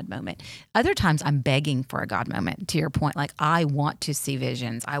having a God moment. Other times I'm begging for a God moment, to your point. Like, I want to see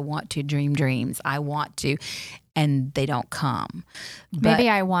visions. I want to dream dreams. I want to, and they don't come. Maybe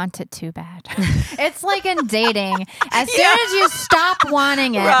I want it too bad. It's like in dating. As soon as you stop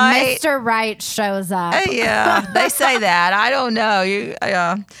wanting it, right. Mr. Right shows up. Yeah, they say that. I don't know.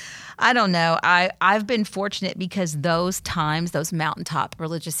 I don't know. I've been fortunate because those times, those mountaintop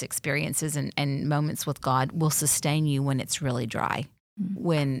religious experiences and moments with God will sustain you when it's really dry,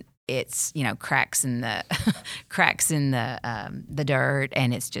 when it's, cracks in the the dirt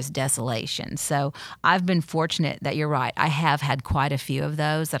and it's just desolation. So I've been fortunate that you're right. I have had quite a few of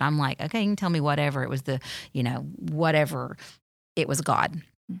those that I'm like, okay, you can tell me whatever. It was whatever. It was God.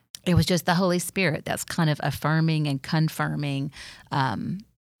 It was just the Holy Spirit that's kind of affirming and confirming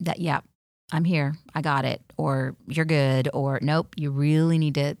that, yeah, I'm here, I got it, or you're good, or nope, you really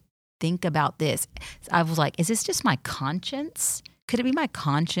need to think about this. I was like, is this just my conscience? Could it be my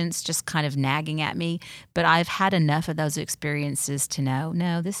conscience just kind of nagging at me? But I've had enough of those experiences to know,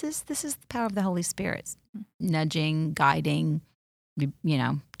 no, this is the power of the Holy Spirit, nudging, guiding,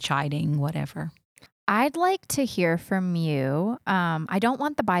 chiding, whatever. I'd like to hear from you. I don't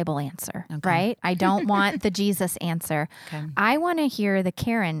want the Bible answer, okay. Right? I don't want the Jesus answer. Okay. I want to hear the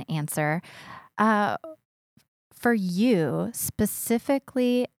Karen answer. For you,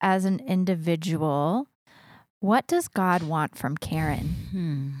 specifically as an individual, what does God want from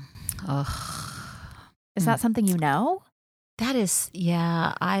Karen? Is that something you know? That is,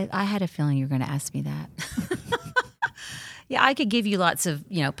 yeah. I had a feeling you were going to ask me that. Yeah, I could give you lots of,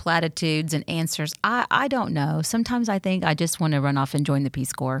 platitudes and answers. I don't know. Sometimes I think I just want to run off and join the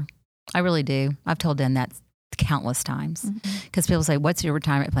Peace Corps. I really do. I've told them that countless times because people say, what's your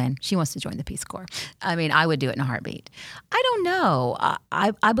retirement plan? She wants to join the Peace Corps. I mean, I would do it in a heartbeat. I don't know.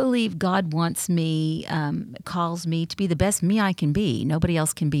 I believe God wants me, calls me to be the best me I can be. Nobody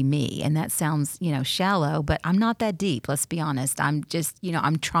else can be me. And that sounds, shallow, but I'm not that deep. Let's be honest. I'm just,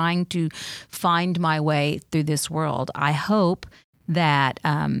 I'm trying to find my way through this world. I hope that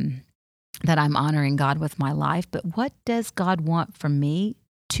that I'm honoring God with my life. But what does God want from me?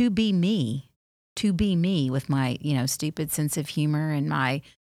 To be me. To be me with my, stupid sense of humor and my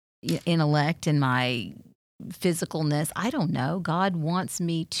intellect and my physicalness. I don't know. God wants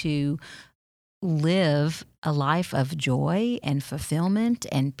me to live a life of joy and fulfillment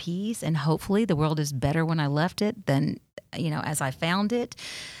and peace. And hopefully the world is better when I left it than, as I found it.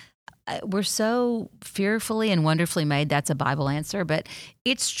 We're so fearfully and wonderfully made. That's a Bible answer, but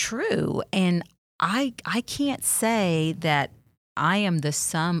it's true. And I can't say that I am the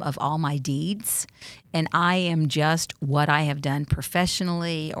sum of all my deeds, and I am just what I have done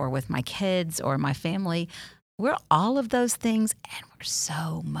professionally or with my kids or my family. We're all of those things, and we're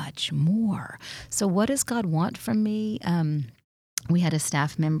so much more. So what does God want from me? We had a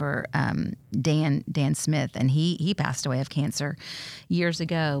staff member, Dan Smith, and he passed away of cancer years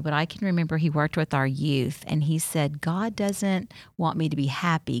ago. But I can remember he worked with our youth, and he said, God doesn't want me to be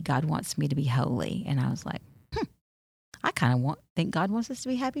happy. God wants me to be holy. And I was like, I kind of think God wants us to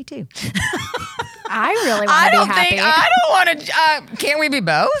be happy too. I really want to be happy. I don't want to. Can't we be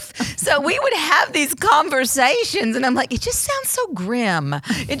both? So we would have these conversations, and I'm like, it just sounds so grim.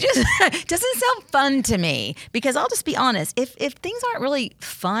 It just doesn't sound fun to me. Because I'll just be honest, if things aren't really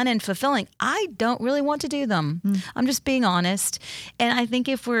fun and fulfilling, I don't really want to do them. I'm just being honest. And I think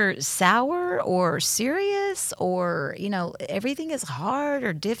if we're sour or serious, or everything is hard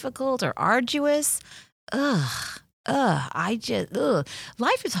or difficult or arduous,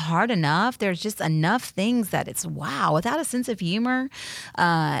 life is hard enough. There's just enough things that it's without a sense of humor,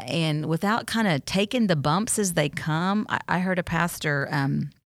 and without kind of taking the bumps as they come. I heard a pastor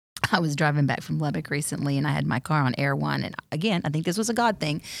I was driving back from Lubbock recently, and I had my car on Air One. And again, I think this was a God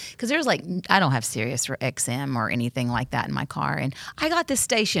thing, because there's I don't have Sirius or XM or anything like that in my car. And I got this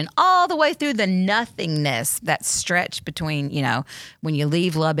station all the way through the nothingness, that stretch between, when you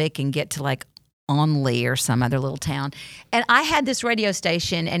leave Lubbock and get to Onley or some other little town. And I had this radio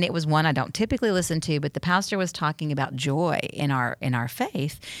station, and it was one I don't typically listen to, but the pastor was talking about joy in our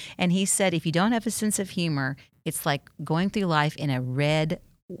faith. And he said, if you don't have a sense of humor, it's like going through life in a red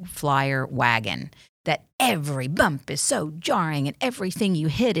Flyer wagon, that every bump is so jarring and everything you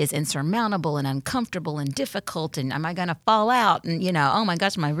hit is insurmountable and uncomfortable and difficult, and am I going to fall out, and oh my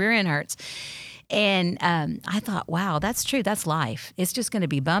gosh, my rear end hurts. And I thought, wow, that's true. That's life. It's just going to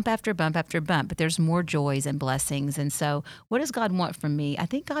be bump after bump after bump, but there's more joys and blessings. And so what does God want from me? I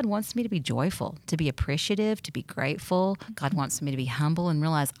think God wants me to be joyful, to be appreciative, to be grateful. God wants me to be humble and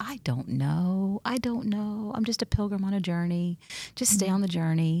realize, I don't know. I'm just a pilgrim on a journey. Just stay on the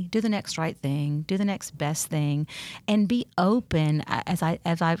journey, do the next right thing, do the next best thing, and be open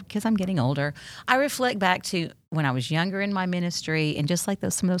because I'm getting older. I reflect back to when I was younger in my ministry, and just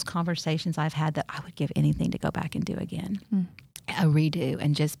some of those conversations I've had, that I would give anything to go back and do again. A redo,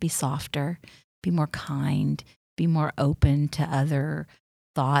 and just be softer, be more kind, be more open to other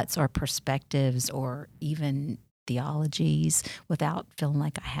thoughts or perspectives or even theologies, without feeling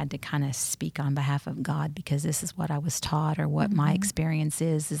like I had to kind of speak on behalf of God because this is what I was taught or what my experience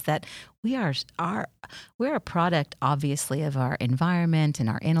is that we're a product, obviously, of our environment and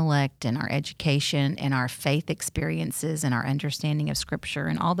our intellect and our education and our faith experiences and our understanding of Scripture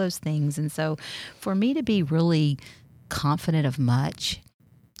and all those things. And so for me to be really confident of much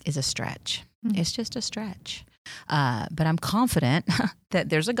is a stretch. It's just a stretch. But I'm confident that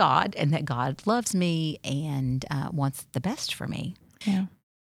there's a God and that God loves me and wants the best for me. Yeah.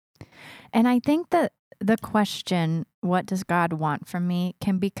 And I think that the question, what does God want from me,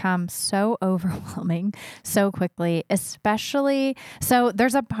 can become so overwhelming so quickly, especially, so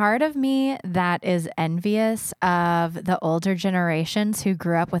there's a part of me that is envious of the older generations who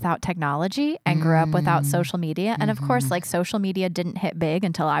grew up without technology and grew up without social media. And of course, social media didn't hit big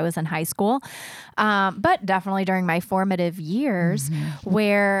until I was in high school. But definitely during my formative years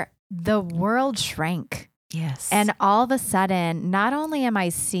where the world shrank. Yes. And all of a sudden, not only am I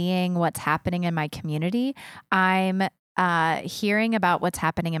seeing what's happening in my community, I'm hearing about what's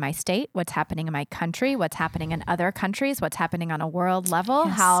happening in my state, what's happening in my country, what's happening in other countries, what's happening on a world level,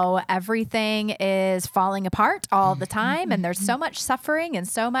 how everything is falling apart all the time. And there's so much suffering and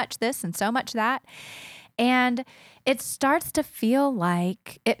so much this and so much that. And it starts to feel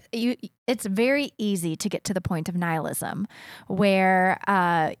like it's very easy to get to the point of nihilism where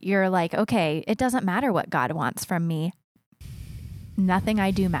you're like, okay, it doesn't matter what God wants from me. Nothing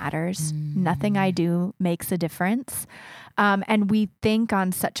I do matters. Nothing I do makes a difference. And we think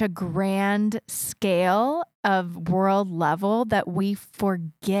on such a grand scale of world level that we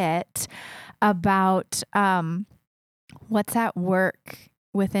forget about what's at work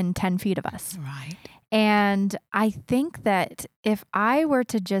within 10 feet of us. Right. And I think that if I were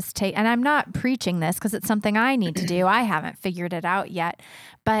to just take, and I'm not preaching this because it's something I need to do, I haven't figured it out yet,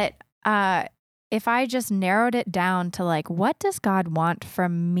 but if I just narrowed it down to what does God want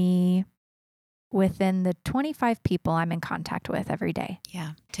from me within the 25 people I'm in contact with every day?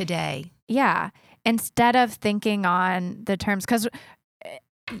 Yeah, today. Yeah. Instead of thinking on the terms, because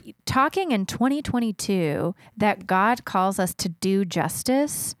talking in 2022 that God calls us to do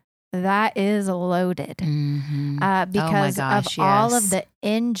justice, that is loaded because of all of the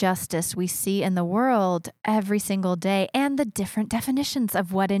injustice we see in the world every single day and the different definitions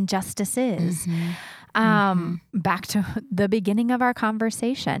of what injustice is. Back to the beginning of our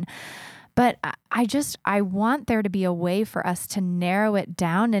conversation. But I want there to be a way for us to narrow it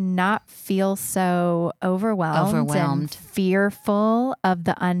down and not feel so overwhelmed. And fearful of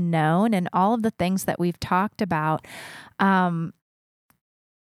the unknown and all of the things that we've talked about.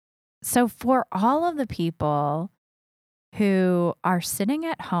 So for all of the people who are sitting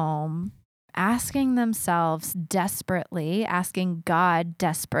at home, asking themselves desperately, asking God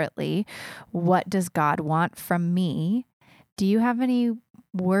desperately, what does God want from me? Do you have any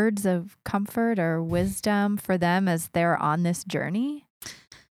words of comfort or wisdom for them as they're on this journey?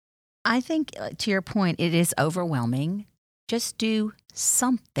 I think, to your point, it is overwhelming. Just do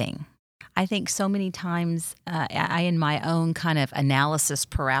something. I think so many times I, in my own kind of analysis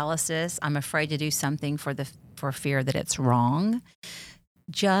paralysis, I'm afraid to do something for fear that it's wrong.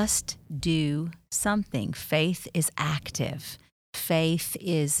 Just do something. Faith is active. Faith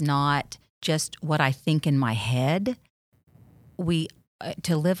is not just what I think in my head. We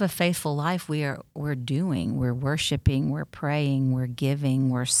to live a faithful life, we're worshiping, we're praying, we're giving,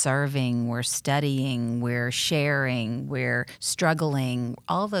 we're serving, we're studying, we're sharing, we're struggling.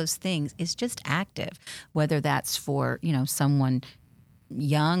 All those things is just active, whether that's for, someone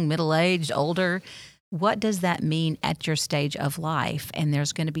young, middle-aged, older. What does that mean at your stage of life? And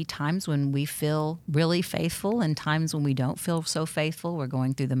there's going to be times when we feel really faithful and times when we don't feel so faithful. We're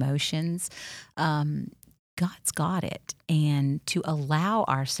going through the motions. God's got it. And to allow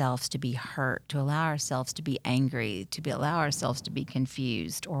ourselves to be hurt, to allow ourselves to be angry, allow ourselves to be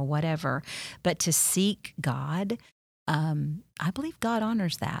confused or whatever, but to seek God, I believe God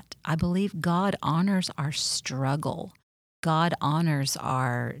honors that. I believe God honors our struggle. God honors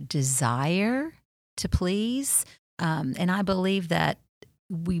our desire to please. And I believe that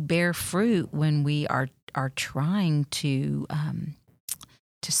we bear fruit when we are trying to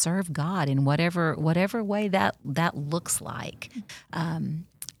serve God in whatever way that looks like,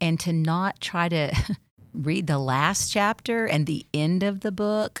 and to not try to read the last chapter and the end of the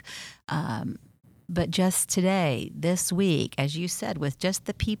book, but just today, this week, as you said, with just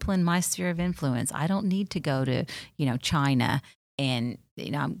the people in my sphere of influence. I don't need to go to China and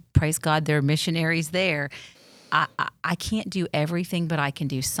praise God, there are missionaries there. I can't do everything, but I can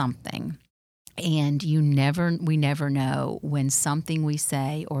do something. And we never know when something we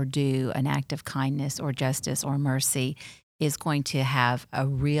say or do, an act of kindness or justice or mercy, is going to have a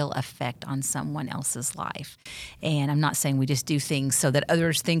real effect on someone else's life. And I'm not saying we just do things so that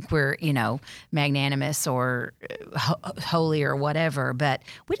others think we're, magnanimous or holy or whatever, but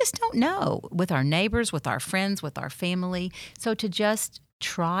we just don't know with our neighbors, with our friends, with our family. So to just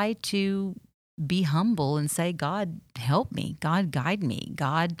try to be humble and say, God, help me. God, guide me.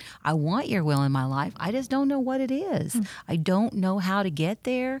 God, I want your will in my life. I just don't know what it is. I don't know how to get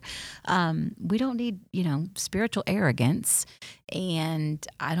there. We don't need, spiritual arrogance. And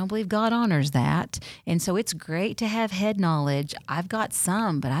I don't believe God honors that. And so it's great to have head knowledge. I've got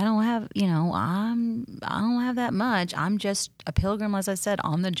some, but I don't have, I don't have that much. I'm just a pilgrim, as I said,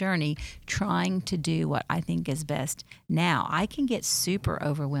 on the journey, trying to do what I think is best. Now, I can get super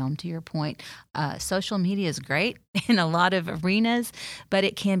overwhelmed, to your point. Social media is great in a lot of arenas, but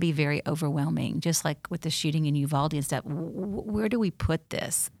it can be very overwhelming, just like with the shooting in Uvalde and stuff. Where do we put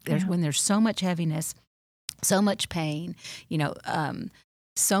this? When there's so much heaviness, so much pain,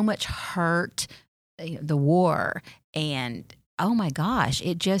 so much hurt, the war, and oh my gosh,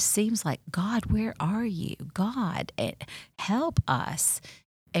 it just seems like, God, where are you? God, help us.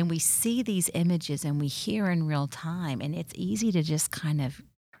 And we see these images and we hear in real time, and it's easy to just kind of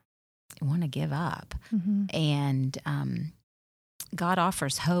want to give up. Mm-hmm. And God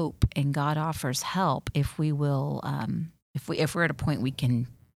offers hope and God offers help if we will, if we're at a point we can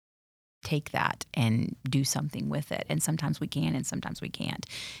take that and do something with it. And sometimes we can and sometimes we can't.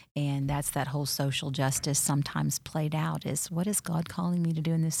 And that's that whole social justice sometimes played out is, what is God calling me to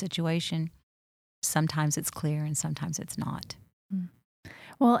do in this situation? Sometimes it's clear and sometimes it's not.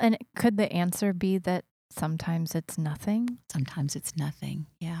 Well, and could the answer be that sometimes it's nothing? Sometimes it's nothing,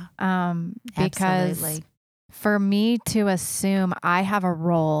 yeah. Because absolutely. For me to assume I have a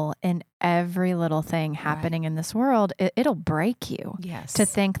role in every little thing happening in this world, it'll break you. Yes. To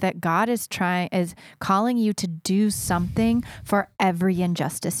think that God is calling you to do something for every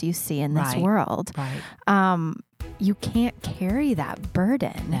injustice you see in this world. Right. You can't carry that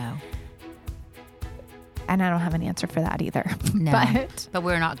burden. No. And I don't have an answer for that either. No, but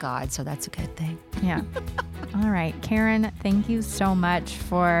we're not God, so that's a good thing. Yeah. All right. Karen, thank you so much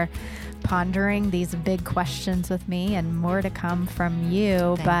for pondering these big questions with me, and more to come from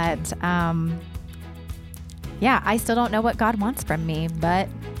you. But I still don't know what God wants from me, but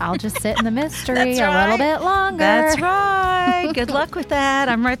I'll just sit in the mystery a little bit longer. That's right. Good luck with that.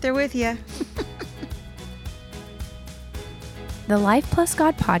 I'm right there with you. The Life Plus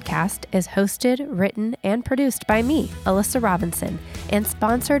God podcast is hosted, written, and produced by me, Alyssa Robinson, and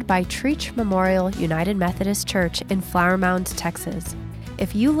sponsored by Treach Memorial United Methodist Church in Flower Mound, Texas.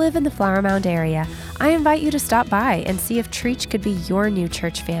 If you live in the Flower Mound area, I invite you to stop by and see if Treach could be your new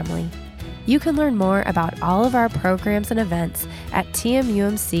church family. You can learn more about all of our programs and events at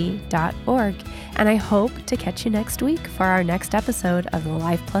tmumc.org, and I hope to catch you next week for our next episode of the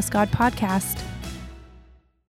Life Plus God podcast.